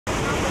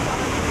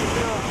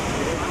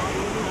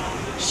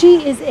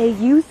She is a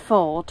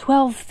youthful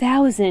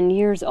 12,000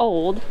 years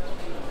old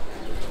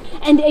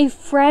and a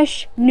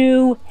fresh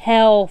new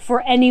hell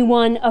for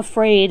anyone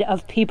afraid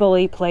of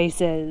people-y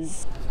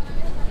places.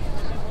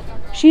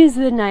 She is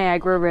the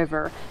Niagara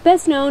River,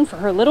 best known for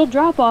her little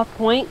drop-off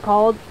point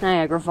called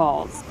Niagara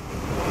Falls.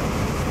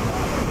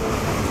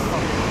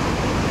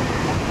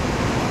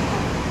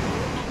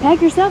 Pack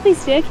your selfie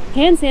stick,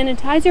 hand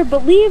sanitizer,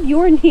 but leave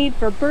your need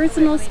for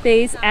personal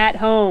space at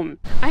home.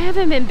 I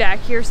haven't been back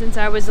here since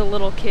I was a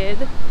little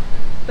kid,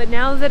 but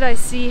now that I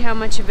see how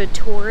much of a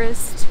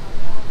tourist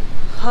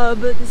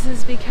hub this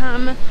has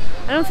become,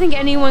 I don't think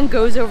anyone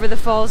goes over the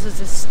falls as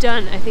a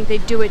stunt. I think they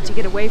do it to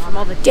get away from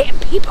all the damn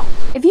people.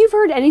 If you've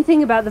heard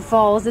anything about the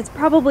falls, it's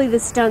probably the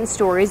stunt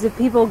stories of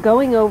people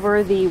going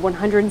over the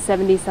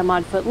 170 some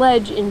odd foot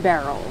ledge in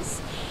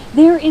barrels.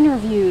 Their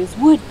interviews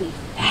would be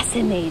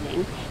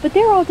fascinating, but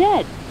they're all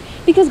dead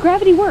because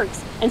gravity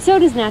works, and so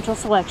does natural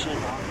selection.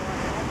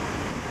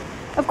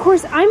 Of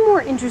course, I'm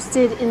more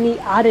interested in the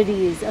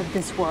oddities of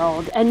this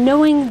world and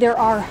knowing there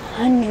are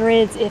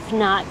hundreds, if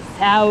not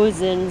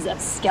thousands,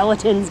 of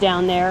skeletons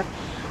down there.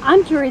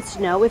 I'm curious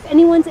to know if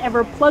anyone's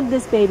ever plugged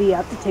this baby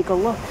up to take a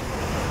look.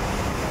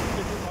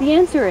 The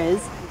answer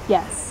is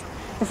yes.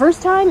 The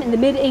first time in the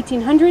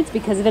mid-1800s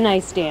because of an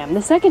ice dam.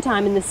 The second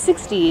time in the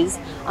 60s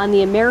on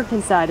the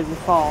American side of the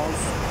falls.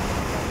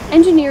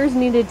 Engineers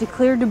needed to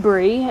clear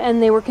debris,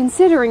 and they were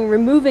considering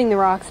removing the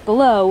rocks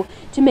below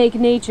to make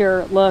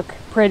nature look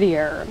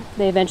prettier.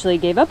 They eventually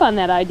gave up on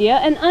that idea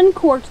and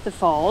uncorked the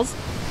falls,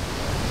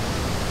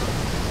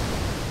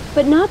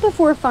 but not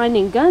before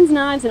finding guns,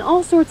 knives, and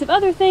all sorts of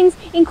other things,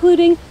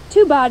 including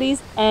 2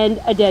 bodies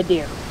and a dead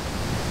deer.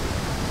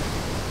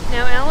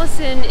 Now,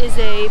 Allison is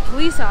a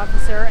police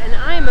officer, and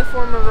I am a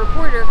former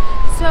reporter,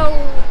 so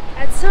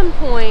at some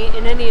point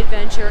in any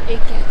adventure,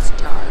 it gets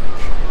dark.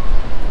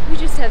 We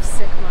just have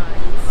sick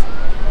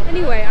minds.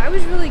 Anyway, I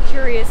was really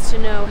curious to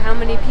know how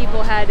many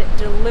people had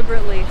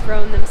deliberately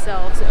thrown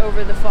themselves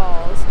over the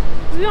falls.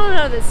 We all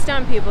know that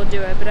stunt people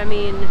do it, but I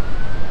mean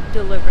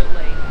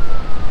deliberately.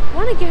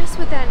 Want to guess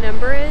what that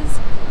number is?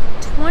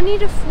 20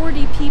 to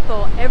 40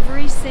 people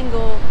every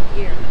single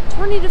year.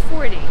 20 to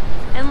 40.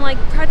 And like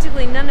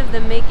practically none of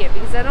them make it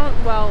because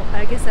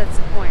I guess that's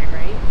the point,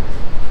 right?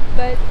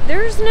 But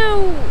there's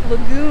no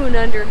lagoon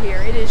under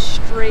here. It is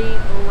straight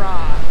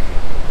rock.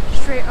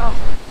 Oh.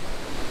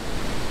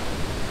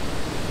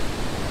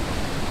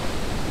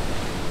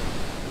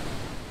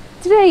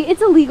 Today,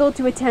 it's illegal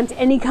to attempt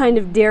any kind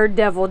of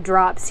daredevil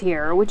drops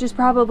here, which is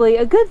probably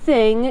a good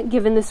thing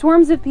given the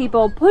swarms of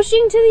people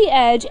pushing to the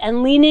edge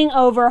and leaning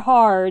over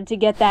hard to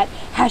get that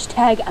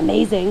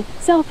 #amazing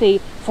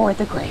selfie for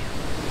the gram.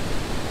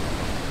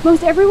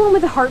 Most everyone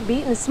with a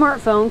heartbeat and a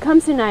smartphone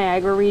comes to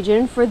Niagara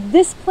region for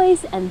this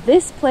place and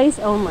this place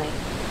only.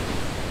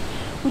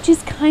 Which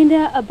is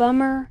kinda a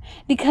bummer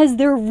because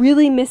they're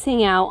really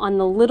missing out on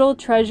the little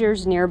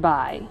treasures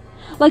nearby.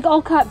 Like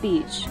Olcott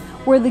Beach,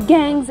 where the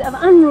gangs of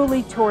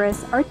unruly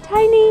tourists are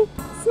tiny,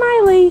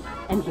 smiley,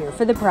 and here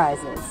for the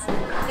prizes.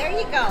 There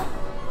you go.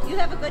 You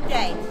have a good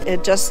day.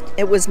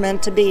 It was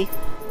meant to be.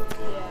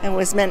 It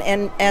was meant,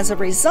 and as a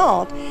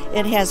result,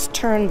 it has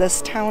turned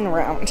this town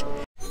around.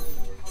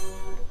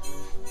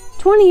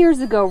 20 years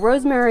ago,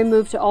 Rosemary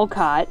moved to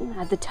Olcott,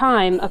 at the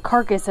time a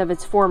carcass of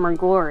its former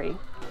glory.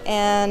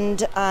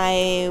 And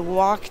I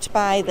walked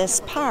by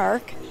this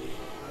park,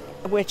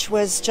 which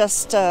was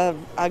just a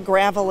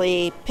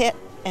gravelly pit,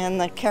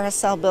 and the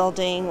carousel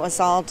building was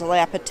all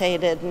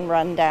dilapidated and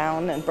run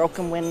down and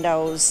broken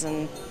windows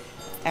and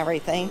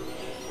everything.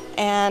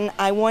 And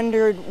I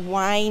wondered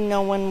why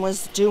no one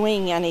was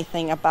doing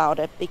anything about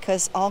it,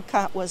 because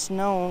Olcott was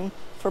known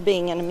for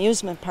being an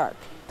amusement park.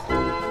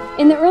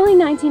 In the early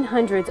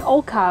 1900s,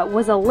 Olcott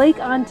was a Lake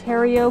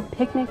Ontario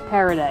picnic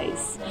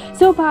paradise.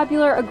 So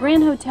popular, a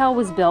grand hotel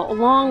was built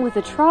along with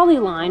a trolley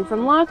line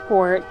from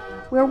Lockport,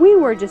 where we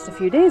were just a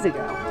few days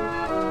ago.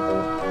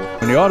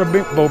 When the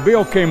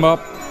automobile came up,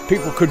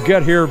 people could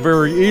get here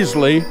very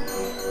easily,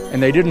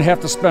 and they didn't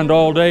have to spend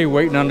all day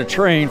waiting on the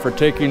train for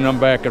taking them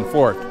back and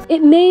forth.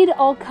 It made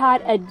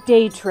Olcott a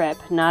day trip,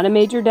 not a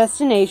major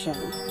destination.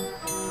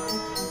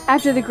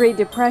 After the Great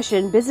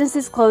Depression,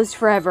 businesses closed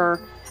forever,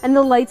 and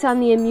the lights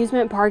on the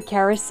amusement park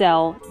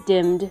carousel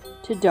dimmed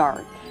to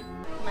dark.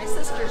 My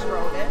sisters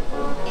rode it,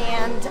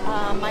 and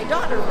my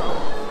daughter rode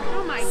it.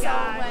 Oh my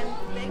God.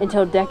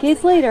 Until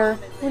decades later,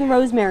 when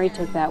Rosemary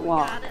took that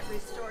walk.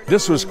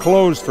 This was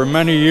closed for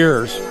many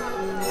years.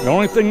 The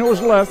only thing that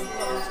was left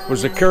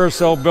was the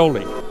carousel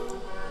building.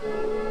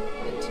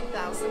 In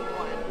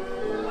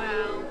 2001.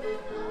 Wow.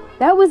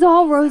 That was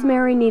all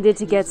Rosemary needed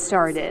to get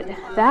started.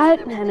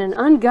 That and an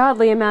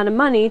ungodly amount of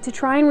money to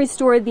try and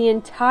restore the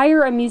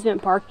entire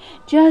amusement park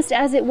just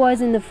as it was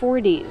in the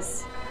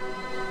 40s.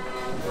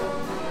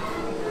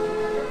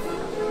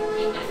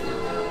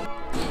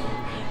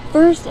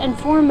 First and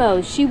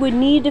foremost, she would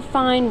need to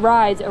find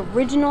rides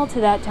original to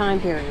that time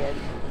period.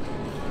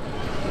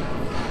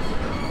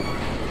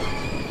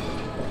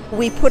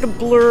 We put a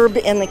blurb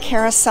in the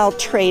Carousel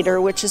Trader,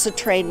 which is a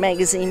trade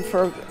magazine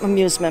for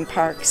amusement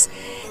parks,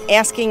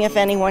 asking if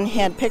anyone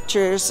had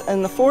pictures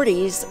in the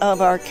 40s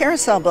of our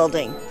carousel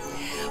building.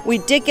 We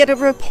did get a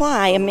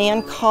reply. A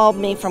man called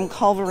me from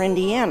Culver,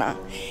 Indiana,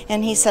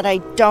 and he said, I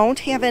don't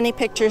have any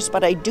pictures,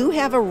 but I do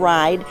have a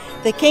ride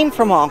that came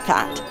from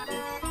Olcott.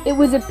 It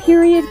was a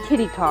period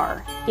kiddie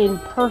car in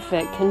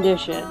perfect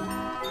condition.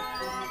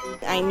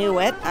 I knew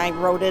it. I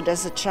rode it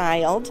as a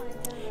child,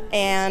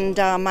 and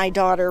my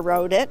daughter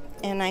rode it,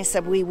 and I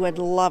said, we would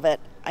love it.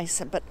 I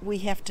said, but we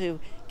have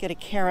to get a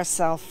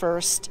carousel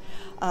first.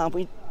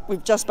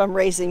 We've just been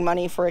raising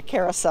money for a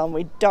carousel, and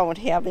we don't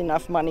have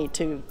enough money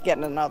to get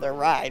another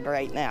ride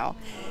right now.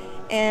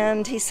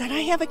 And he said, I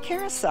have a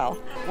carousel.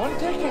 One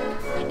ticket.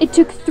 It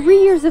took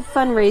 3 years of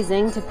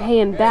fundraising to pay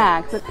him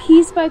back, but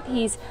piece by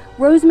piece,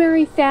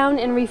 Rosemary found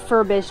and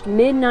refurbished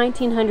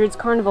mid-1900s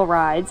carnival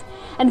rides,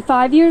 and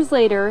 5 years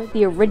later,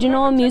 the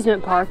original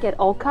amusement park at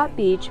Olcott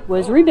Beach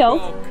was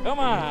rebuilt. Oh, come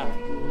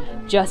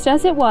on. Just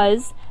as it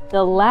was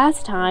the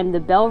last time the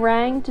bell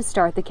rang to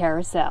start the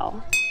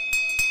carousel.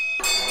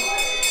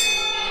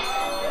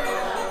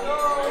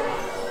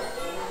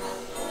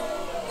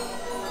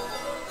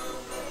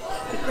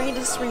 The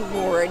greatest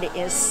reward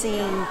is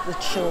seeing the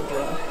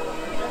children.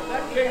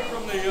 That came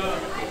from the...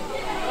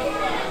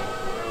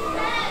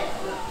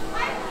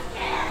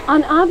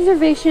 On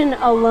observation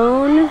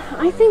alone,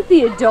 I think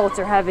the adults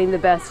are having the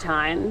best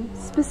time,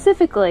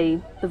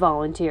 specifically the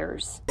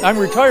volunteers. I'm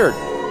retired.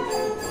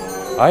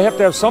 I have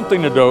to have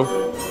something to do.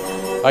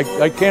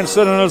 I can't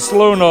sit in a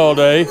saloon all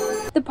day.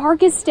 The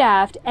park is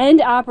staffed and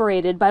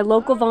operated by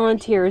local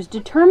volunteers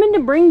determined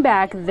to bring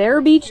back their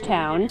beach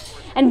town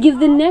and give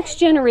the next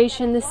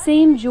generation the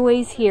same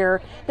joys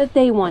here that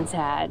they once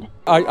had.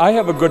 I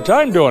have a good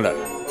time doing it.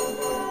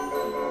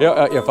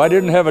 Yeah, if I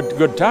didn't have a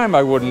good time,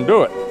 I wouldn't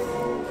do it.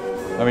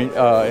 I mean,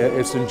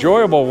 it's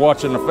enjoyable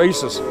watching the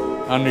faces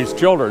on these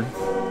children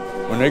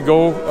when they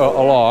go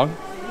along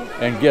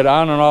and get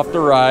on and off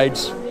the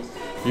rides.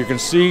 You can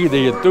see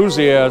the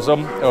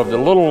enthusiasm of the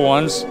little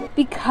ones.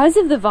 Because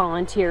of the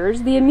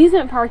volunteers, the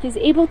amusement park is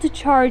able to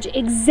charge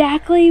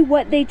exactly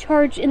what they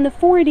charged in the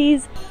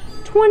 40s,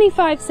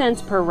 25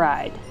 cents per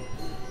ride.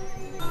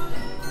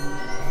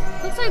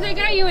 Looks like they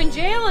got you in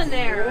jail in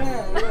there.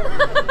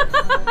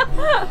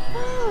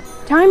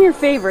 Time your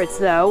favorites,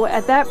 though.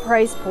 At that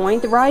price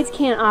point, the rides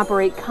can't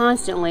operate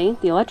constantly.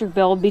 The electric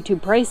bill would be too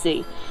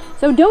pricey.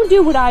 So don't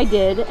do what I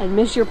did and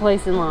miss your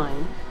place in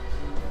line.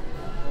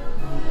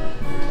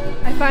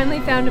 I finally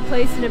found a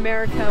place in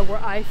America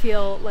where I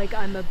feel like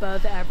I'm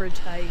above average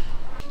height.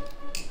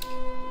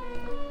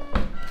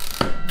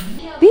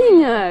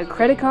 Being a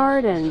credit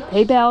card and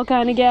PayPal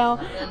kind of gal,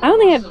 I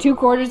only have 2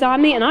 quarters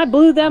on me and I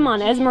blew them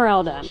on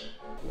Esmeralda.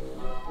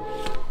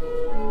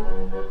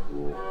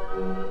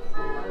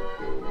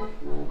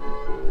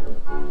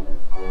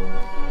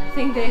 I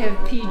think they have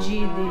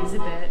PG'd these a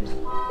bit.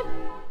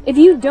 If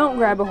you don't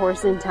grab a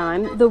horse in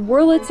time, the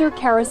Wurlitzer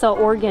Carousel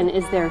Organ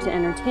is there to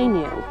entertain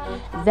you.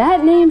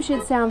 That name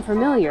should sound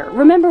familiar.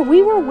 Remember,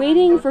 we were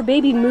waiting for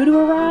baby Moo to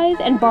arrive,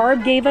 and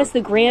Barb gave us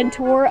the grand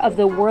tour of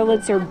the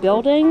Wurlitzer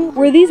building,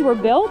 where these were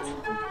built.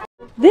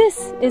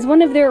 This is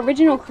one of their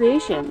original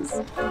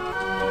creations.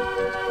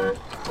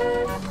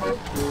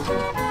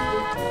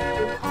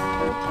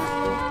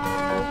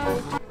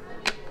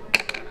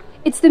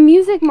 It's the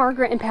music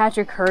Margaret and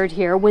Patrick heard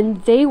here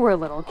when they were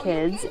little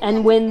kids,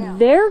 and when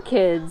their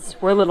kids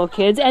were little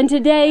kids, and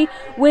today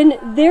when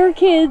their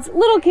kids,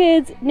 little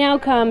kids, now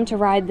come to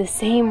ride the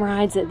same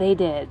rides that they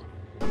did.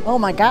 Oh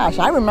my gosh,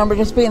 I remember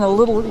just being a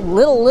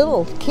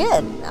little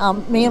kid.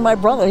 Me and my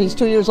brother, he's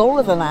 2 years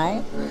older than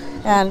I,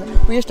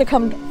 and we used to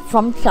come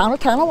from town of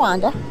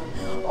Tonawanda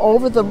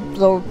over the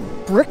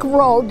brick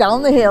road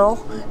down the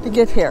hill to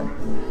get here.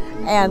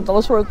 And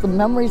those were the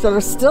memories that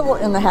are still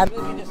in the head.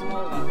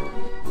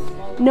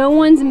 No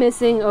one's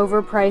missing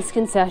overpriced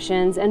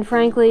concessions, and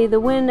frankly, the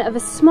win of a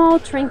small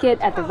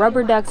trinket at the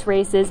Rubber Ducks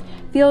races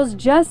feels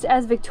just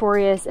as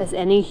victorious as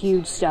any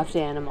huge stuffed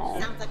animal.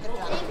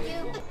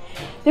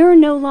 There are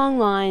no long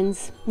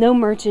lines, no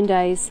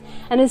merchandise,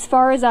 and as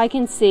far as I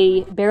can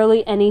see,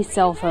 barely any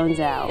cell phones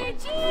out.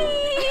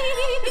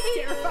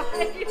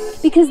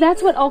 Because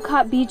that's what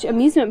Olcott Beach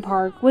Amusement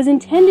Park was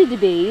intended to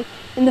be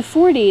in the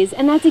 40s,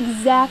 and that's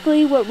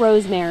exactly what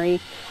Rosemary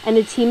and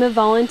a team of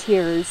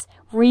volunteers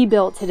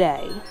rebuilt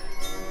today.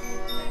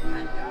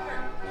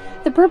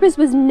 The purpose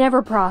was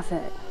never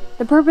profit.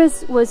 The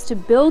purpose was to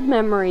build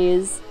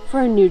memories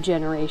for a new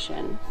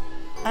generation.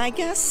 I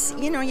guess,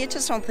 you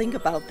just don't think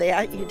about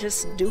that. You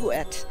just do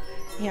it,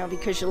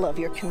 because you love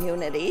your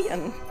community,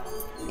 and,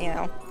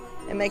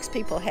 it makes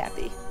people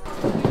happy.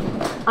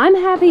 I'm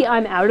happy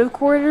I'm out of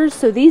quarters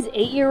so these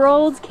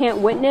 8-year-olds can't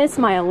witness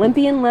my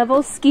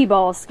Olympian-level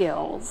skee-ball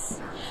skills.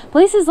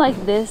 Places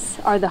like this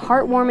are the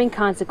heartwarming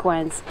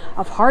consequence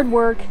of hard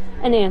work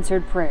and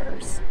answered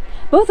prayers,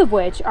 both of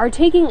which are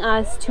taking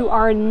us to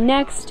our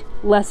next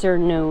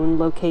lesser-known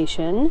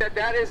location.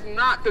 That is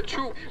not the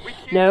truth.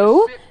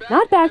 No,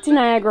 not back to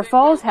Niagara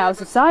Falls House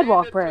of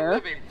Sidewalk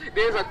Prayer,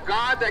 There's a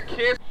God that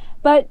cares.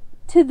 but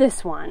to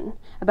this one,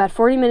 about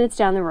 40 minutes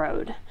down the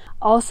road.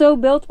 Also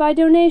built by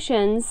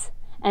donations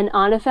and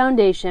on a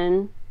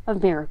foundation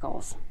of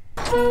miracles.